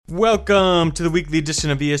Welcome to the weekly edition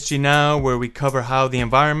of ESG Now, where we cover how the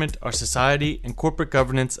environment, our society, and corporate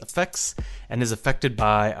governance affects and is affected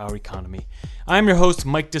by our economy. I'm your host,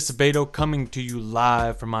 Mike Disabato, coming to you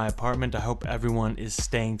live from my apartment. I hope everyone is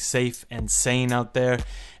staying safe and sane out there.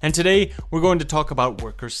 And today, we're going to talk about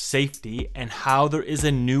worker safety and how there is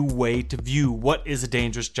a new way to view what is a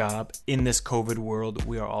dangerous job in this COVID world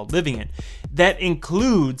we are all living in. That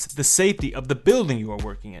includes the safety of the building you are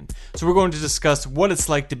working in. So we're going to discuss what it's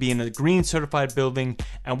like to be in a green certified building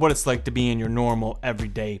and what it's like to be in your normal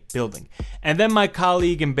everyday building. And then my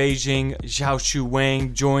colleague in Beijing, Xiaoshu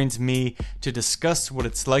Wang, joins me to discuss what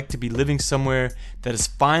it's like to be living somewhere that is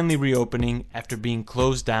finally reopening after being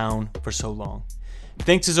closed down for so long.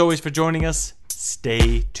 Thanks as always for joining us.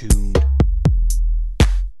 Stay tuned.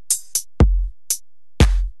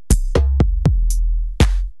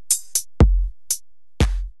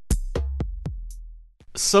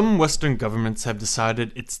 Some Western governments have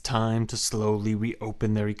decided it's time to slowly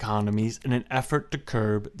reopen their economies in an effort to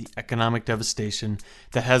curb the economic devastation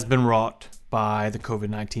that has been wrought by the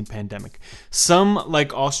COVID-19 pandemic. Some,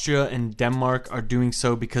 like Austria and Denmark, are doing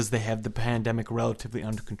so because they have the pandemic relatively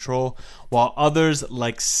under control, while others,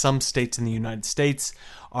 like some states in the United States,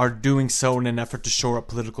 are doing so in an effort to shore up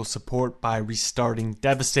political support by restarting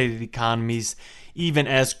devastated economies, even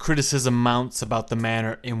as criticism mounts about the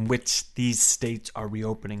manner in which these states are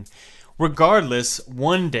reopening. Regardless,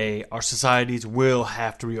 one day our societies will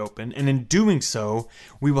have to reopen, and in doing so,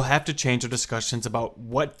 we will have to change our discussions about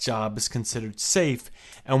what job is considered safe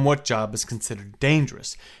and what job is considered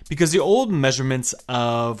dangerous. Because the old measurements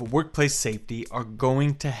of workplace safety are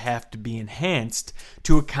going to have to be enhanced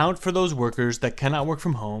to account for those workers that cannot work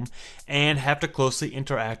from home and have to closely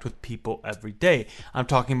interact with people every day. I'm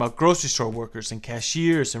talking about grocery store workers and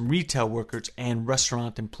cashiers and retail workers and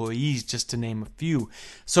restaurant employees, just to name a few.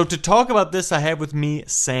 So to talk about this, I have with me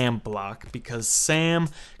Sam Block, because Sam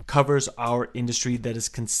covers our industry that is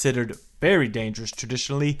considered very dangerous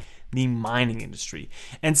traditionally, the mining industry.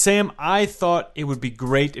 And Sam, I thought it would be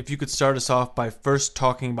great if you could start us off by first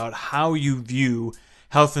talking about how you view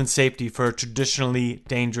health and safety for a traditionally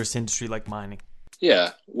dangerous industry like mining.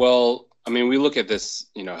 Yeah, well, I mean, we look at this,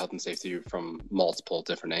 health and safety from multiple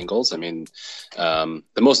different angles. I mean, the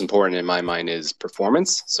most important in my mind is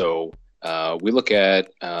performance. So we look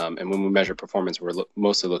at, and when we measure performance, we're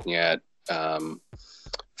mostly looking at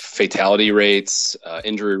fatality rates,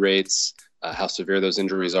 injury rates, how severe those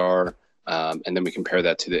injuries are, and then we compare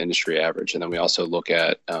that to the industry average. And then we also look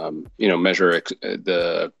at, measure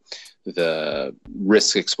the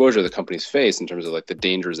risk exposure the companies face in terms of like the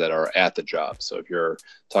dangers that are at the job. So if you're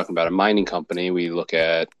talking about a mining company, we look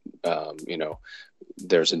at,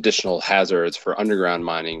 there's additional hazards for underground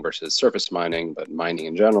mining versus surface mining, but mining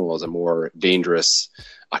in general is a more dangerous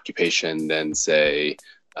occupation than, say,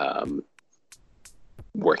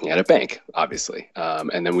 working at a bank, obviously.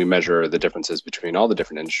 And then we measure the differences between all the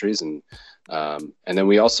different industries. And then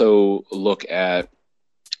we also look at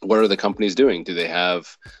what are the companies doing? Do they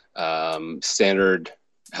have standard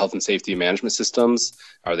health and safety management systems?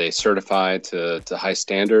 Are they certified to high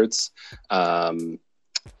standards?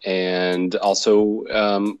 And also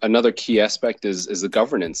another key aspect is the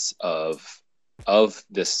governance of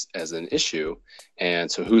this as an issue.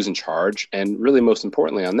 And so who's in charge? And really most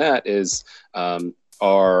importantly on that is,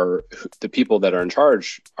 are the people that are in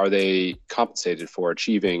charge, are they compensated for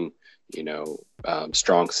achieving,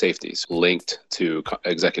 strong safeties linked to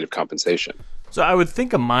executive compensation? So I would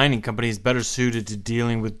think a mining company is better suited to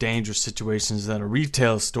dealing with dangerous situations than a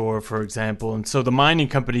retail store, for example. And so the mining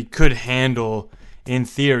company could handle, in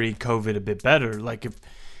theory, COVID a bit better. Like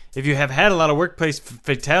if you have had a lot of workplace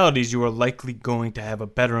fatalities, you are likely going to have a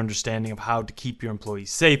better understanding of how to keep your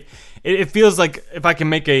employees safe. It feels like, if I can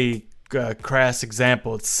make a crass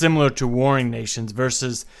example, it's similar to warring nations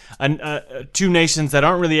versus two nations that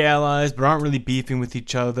aren't really allies but aren't really beefing with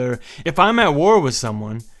each other. If I'm at war with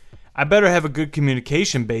someone, I better have a good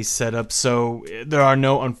communication base set up so there are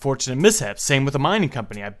no unfortunate mishaps. Same with a mining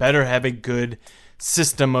company. I better have a good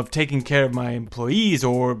system of taking care of my employees,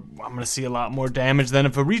 or I'm going to see a lot more damage than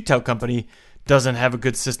if a retail company doesn't have a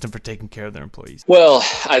good system for taking care of their employees. Well,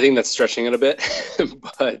 I think that's stretching it a bit,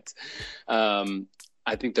 but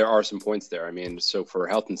I think there are some points there. I mean, so for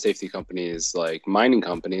health and safety companies like mining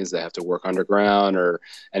companies that have to work underground, or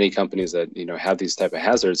any companies that, have these type of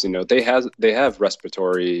hazards, they have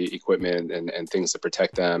respiratory equipment and things to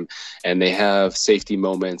protect them. And they have safety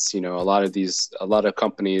moments. A lot of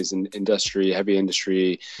companies in heavy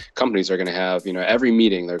industry companies are going to have, every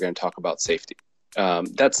meeting they're going to talk about safety.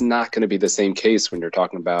 That's not going to be the same case when you're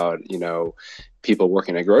talking about, people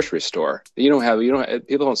working at a grocery store. People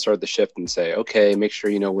don't start the shift and say, okay, make sure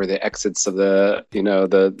you know where the exits of the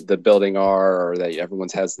building are, or that everyone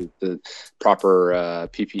has the proper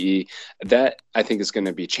PPE. That I think is going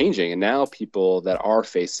to be changing. And now people that are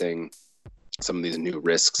facing some of these new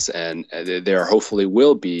risks, and there hopefully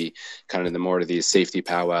will be kind of the more of these safety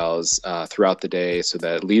powwows throughout the day, so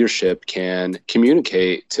that leadership can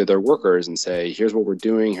communicate to their workers and say, here's what we're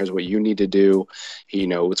doing, here's what you need to do,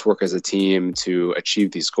 let's work as a team to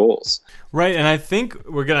achieve these goals. Right, and I think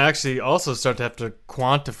we're going to actually also start to have to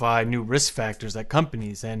quantify new risk factors at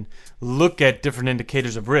companies and look at different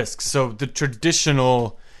indicators of risk. So the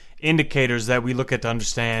traditional indicators that we look at to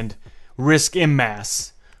understand risk in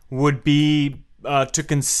mass would be to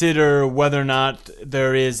consider whether or not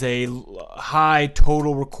there is a high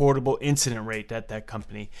total recordable incident rate at that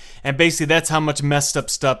company. And basically that's how much messed up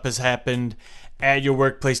stuff has happened at your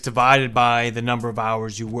workplace divided by the number of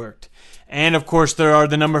hours you worked. And of course there are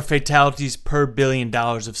the number of fatalities per $1 billion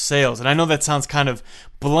of sales. And I know that sounds kind of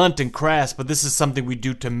blunt and crass, but this is something we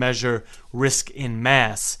do to measure risk in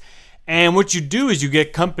mass. And what you do is you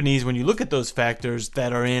get companies, when you look at those factors,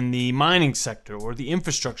 that are in the mining sector or the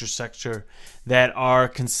infrastructure sector that are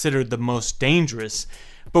considered the most dangerous.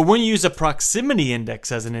 But when you use a proximity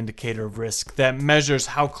index as an indicator of risk that measures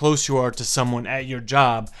how close you are to someone at your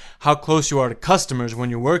job, how close you are to customers when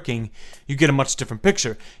you're working, you get a much different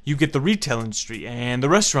picture. You get the retail industry and the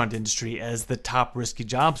restaurant industry as the top risky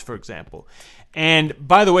jobs, for example. And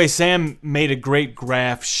by the way, Sam made a great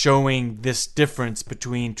graph showing this difference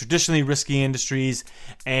between traditionally risky industries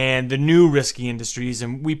and the new risky industries.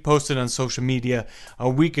 And we posted on social media a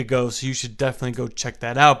week ago, so you should definitely go check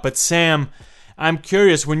that out. But Sam, I'm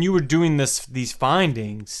curious, when you were doing these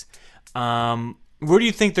findings, where do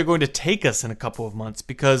you think they're going to take us in a couple of months?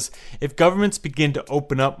 Because if governments begin to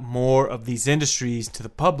open up more of these industries to the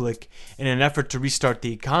public in an effort to restart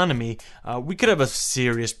the economy, we could have a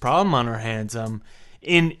serious problem on our hands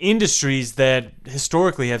in industries that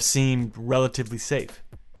historically have seemed relatively safe.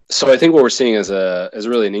 So I think what we're seeing is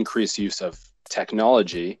really an increased use of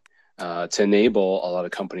technology to enable a lot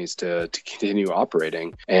of companies to continue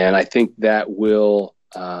operating. And I think that will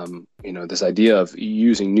this idea of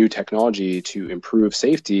using new technology to improve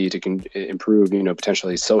safety, to improve,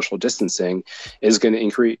 potentially social distancing, is going to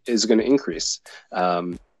increase.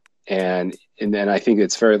 And then I think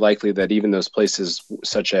it's very likely that even those places,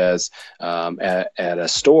 such as at a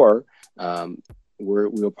store,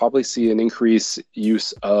 we'll probably see an increased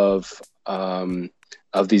use of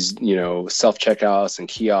these, self-checkouts and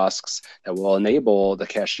kiosks that will enable the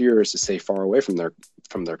cashiers to stay far away from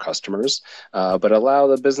their customers, but allow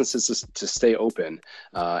the businesses to stay open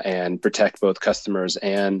and protect both customers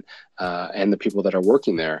and the people that are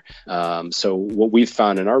working there. So what we've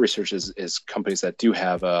found in our research is companies that do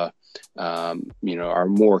have are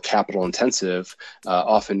more capital intensive,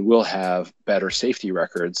 often will have better safety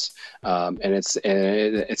records, and it's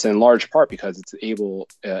in large part because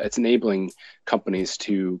it's enabling companies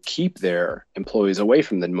to keep their employees away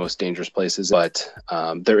from the most dangerous places. But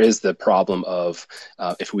there is the problem of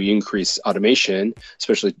if we increase automation,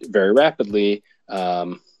 especially very rapidly,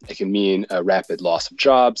 it can mean a rapid loss of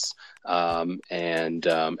jobs, and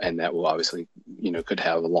that will obviously, could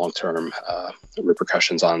have long-term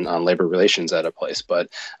repercussions on labor relations at a place. But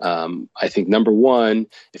I think number one,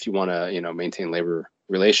 if you want to, maintain labor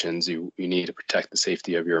relations, you need to protect the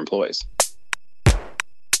safety of your employees.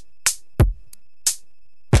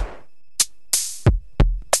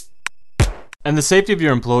 And the safety of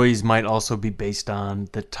your employees might also be based on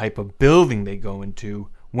the type of building they go into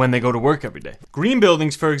when they go to work every day. Green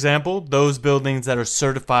buildings, for example, those buildings that are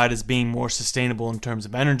certified as being more sustainable in terms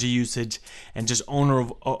of energy usage and just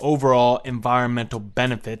overall environmental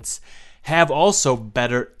benefits, have also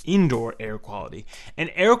better indoor air quality.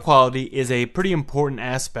 And air quality is a pretty important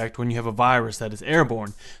aspect when you have a virus that is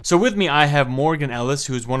airborne. So with me, I have Morgan Ellis,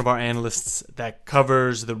 who is one of our analysts that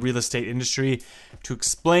covers the real estate industry, to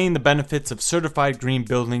explain the benefits of certified green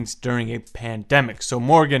buildings during a pandemic. So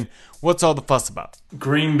Morgan, what's all the fuss about?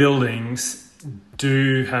 Green buildings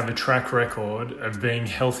do have a track record of being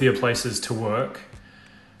healthier places to work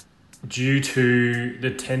due to the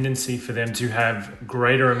tendency for them to have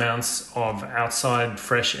greater amounts of outside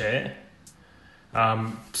fresh air.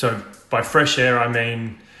 So by fresh air, I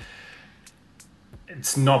mean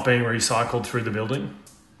it's not being recycled through the building.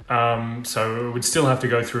 So it would still have to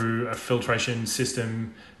go through a filtration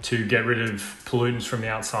system to get rid of pollutants from the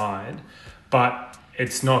outside, but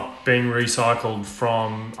it's not being recycled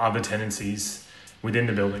from other tenancies within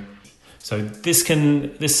the building. So this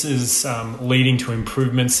is leading to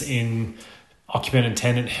improvements in occupant and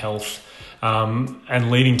tenant health,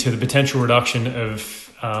 and leading to the potential reduction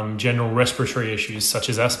of general respiratory issues such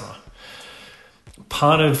as asthma.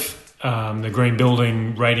 Part of the green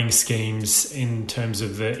building rating schemes in terms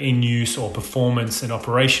of the in-use or performance and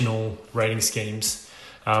operational rating schemes,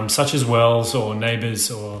 such as WELS or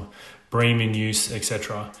NABERS or BREEAM in use,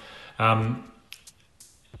 etc.,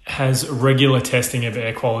 has regular testing of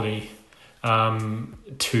air quality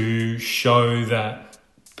to show that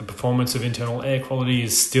the performance of internal air quality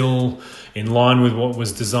is still in line with what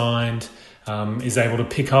was designed, is able to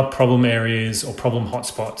pick up problem areas or problem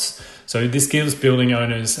hotspots. So this gives building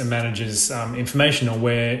owners and managers information on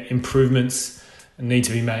where improvements need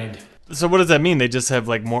to be made. So what does that mean? They just have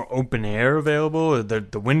like more open air available?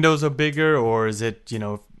 The windows are bigger, or is it,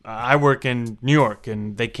 I work in New York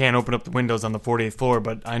and they can't open up the windows on the 48th floor,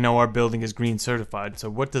 but I know our building is green certified. So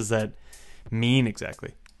what does that mean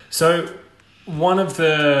exactly? So one of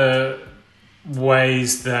the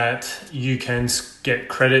ways that you can get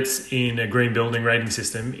credits in a green building rating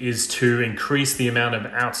system is to increase the amount of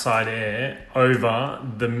outside air over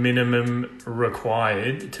the minimum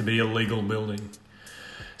required to be a legal building.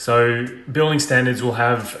 So building standards will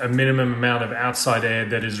have a minimum amount of outside air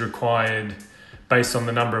that is required based on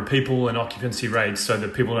the number of people and occupancy rates so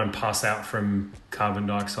that people don't pass out from carbon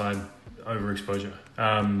dioxide overexposure.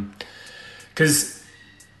 Because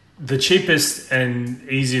the cheapest and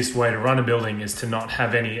easiest way to run a building is to not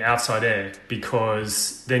have any outside air,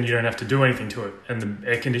 because then you don't have to do anything to it. And the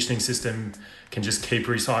air conditioning system can just keep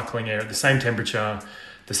recycling air at the same temperature,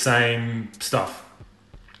 the same stuff.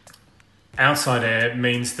 Outside air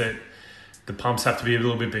means that the pumps have to be a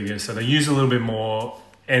little bit bigger. So they use a little bit more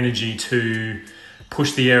energy to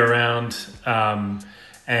push the air around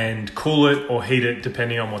and cool it or heat it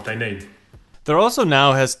depending on what they need. There also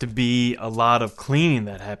now has to be a lot of cleaning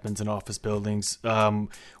that happens in office buildings.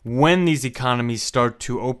 When these economies start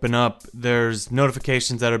to open up, there's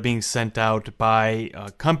notifications that are being sent out by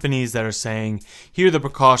companies that are saying, here are the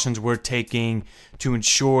precautions we're taking to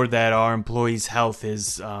ensure that our employees' health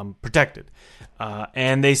is protected.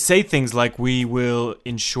 And they say things like, we will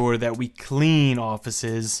ensure that we clean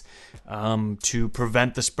offices to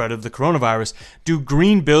prevent the spread of the coronavirus. Do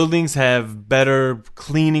green buildings have better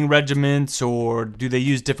cleaning regimens, or do they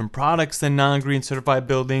use different products than non-green certified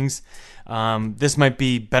buildings? This might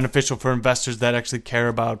be beneficial for investors that actually care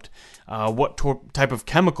about what type of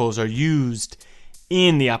chemicals are used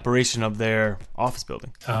in the operation of their office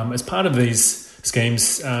building. As part of these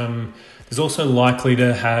schemes, there's also likely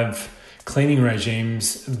to have cleaning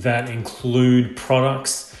regimes that include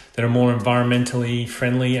products that are more environmentally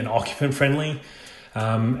friendly and occupant friendly,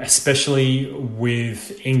 especially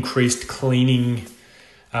with increased cleaning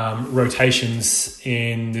rotations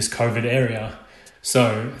in this COVID area.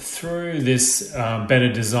 So through this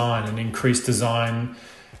better design and increased design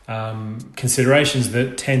considerations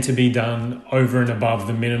that tend to be done over and above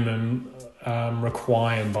the minimum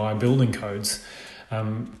required by building codes,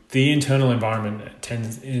 the internal environment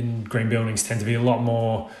in green buildings tend to be a lot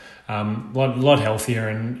more, lot healthier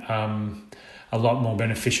and a lot more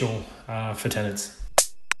beneficial for tenants.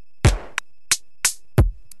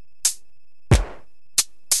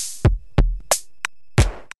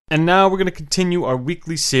 And now we're going to continue our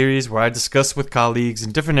weekly series where I discuss with colleagues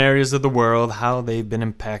in different areas of the world how they've been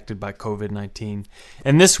impacted by COVID-19.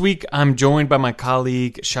 And this week, I'm joined by my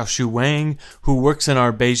colleague Xiaoshu Wang, who works in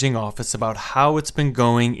our Beijing office, about how it's been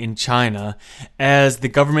going in China as the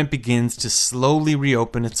government begins to slowly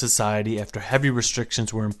reopen its society after heavy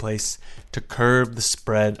restrictions were in place to curb the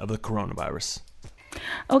spread of the coronavirus.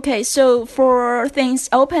 Okay, so for things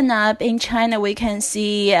open up in China, we can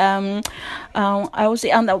see, I would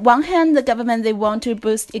say on the one hand, the government, they want to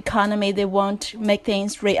boost economy, they want to make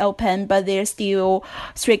things reopen, but there's still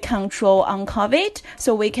strict control on COVID.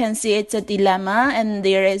 So we can see it's a dilemma, and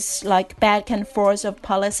there is like back and forth of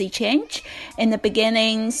policy change. In the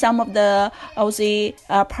beginning, some of the, I would say,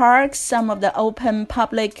 parks, some of the open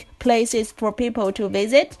public places for people to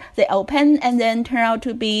visit, they open and then turn out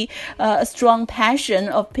to be a strong passion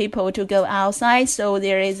of people to go outside. So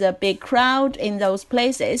there is a big crowd in those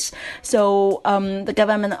places. So the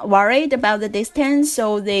government worried about the distance.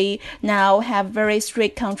 So they now have very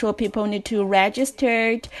strict control. People need to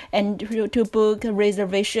register and to book a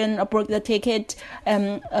reservation or book the ticket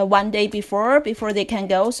 1 day before they can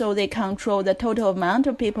go. So they control the total amount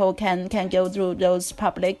of people can go through those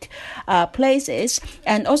public places.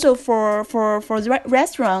 And also for the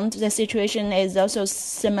restaurant, the situation is also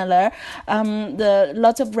similar. The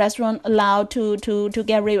lots of restaurants allowed to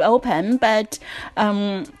get reopened, but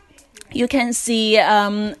you can see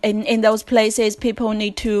in those places people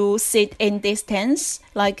need to sit in distance,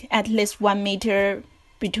 like at least 1 meter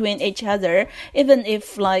between each other. Even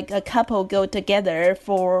if like a couple go together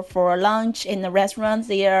for lunch in a restaurant,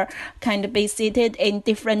 they are kind of be seated in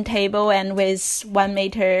different table and with 1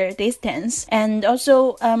 meter distance. And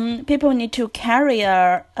also people need to carry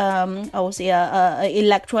a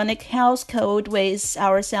electronic health code with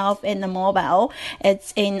ourselves in the mobile.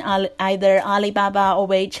 It's in either Alibaba or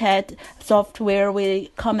WeChat software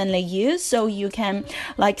we commonly use, so you can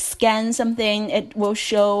like scan something. It will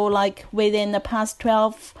show like within the past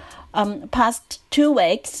 2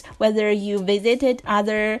 weeks whether you visited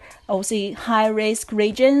other high risk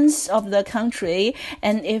regions of the country,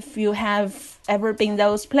 and if you have ever been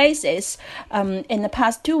those places in the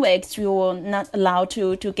past 2 weeks, you will not allowed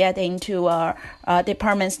to get into a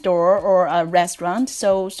department store or a restaurant.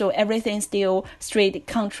 So everything's still strict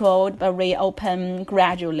controlled but reopen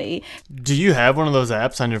gradually. Do you have one of those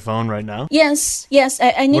apps on your phone right now? Yes.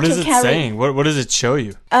 I need to carry. What is it saying? What does it show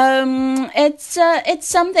you? It's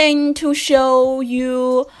something to show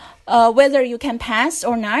you whether you can pass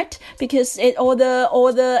or not, because all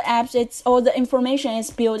the apps, all the information is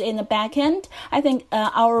built in the backend. I think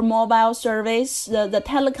our mobile service, the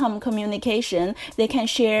telecom communication, they can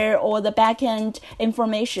share all the backend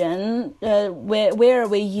information where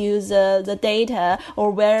we use the data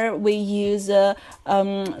or where we use the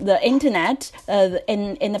internet.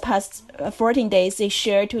 In the past 14 days, they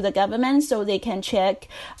share to the government so they can check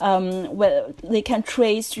where they can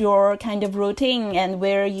trace your kind of routine and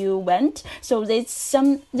where you went. So this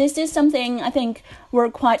is something I think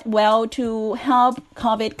work quite well to help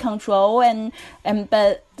COVID control,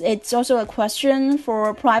 but it's also a question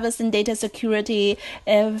for privacy and data security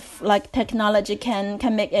if like technology can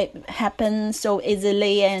make it happen so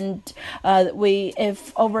easily, and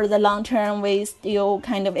if over the long term we still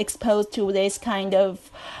kind of exposed to this kind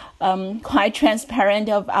of quite transparent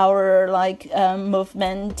of our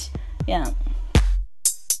movement. Yeah.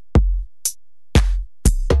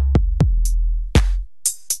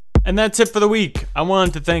 And that's it for the week. I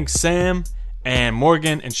wanted to thank Sam and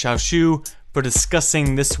Morgan and Xiaoshu for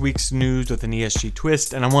discussing this week's news with an ESG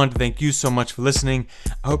twist, and I wanted to thank you so much for listening.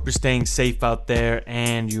 I hope you're staying safe out there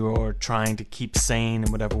and you're trying to keep sane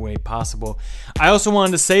in whatever way possible. I also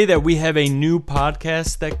wanted to say that we have a new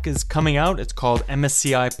podcast that is coming out. It's called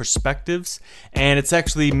MSCI Perspectives, and it's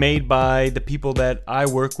actually made by the people that I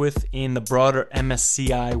work with in the broader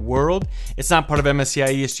MSCI world. It's not part of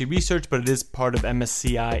MSCI ESG Research, but it is part of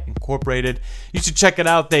MSCI Incorporated. You should check it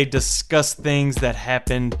out. They discuss things that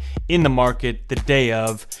happened in the market the day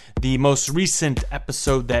of. The most recent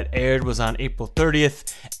episode that aired was on April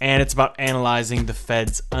 30th, and it's about analyzing the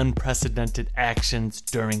Fed's unprecedented actions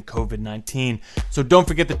during COVID-19. So don't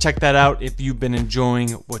forget to check that out if you've been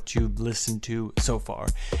enjoying what you've listened to so far.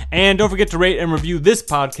 And don't forget to rate and review this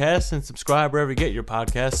podcast and subscribe wherever you get your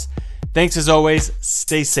podcasts. Thanks as always.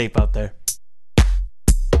 Stay safe out there.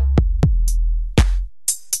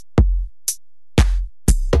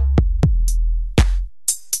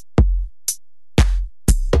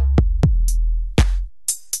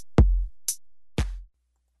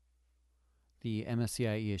 The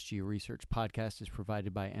MSCI ESG Research podcast is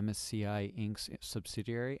provided by MSCI Inc.'s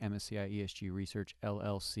subsidiary, MSCI ESG Research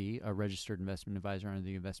LLC, a registered investment advisor under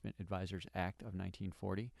the Investment Advisors Act of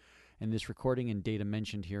 1940. And this recording and data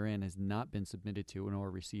mentioned herein has not been submitted to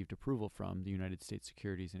nor received approval from the United States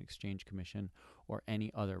Securities and Exchange Commission or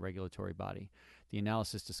any other regulatory body. The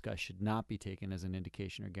analysis discussed should not be taken as an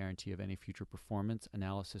indication or guarantee of any future performance,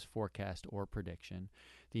 analysis, forecast, or prediction.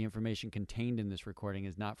 The information contained in this recording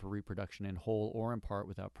is not for reproduction in whole or in part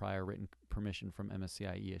without prior written permission from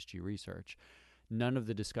MSCI ESG Research. None of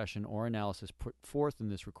the discussion or analysis put forth in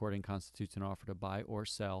this recording constitutes an offer to buy or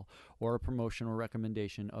sell or a promotion or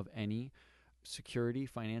recommendation of any security,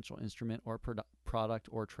 financial instrument, or product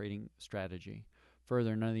or trading strategy.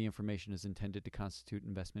 Further, none of the information is intended to constitute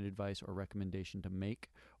investment advice or recommendation to make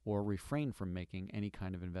or refrain from making any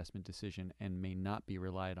kind of investment decision and may not be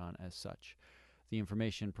relied on as such. The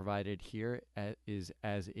information provided here is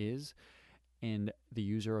as is, and the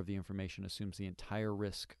user of the information assumes the entire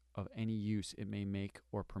risk of any use it may make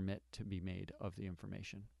or permit to be made of the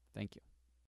information. Thank you.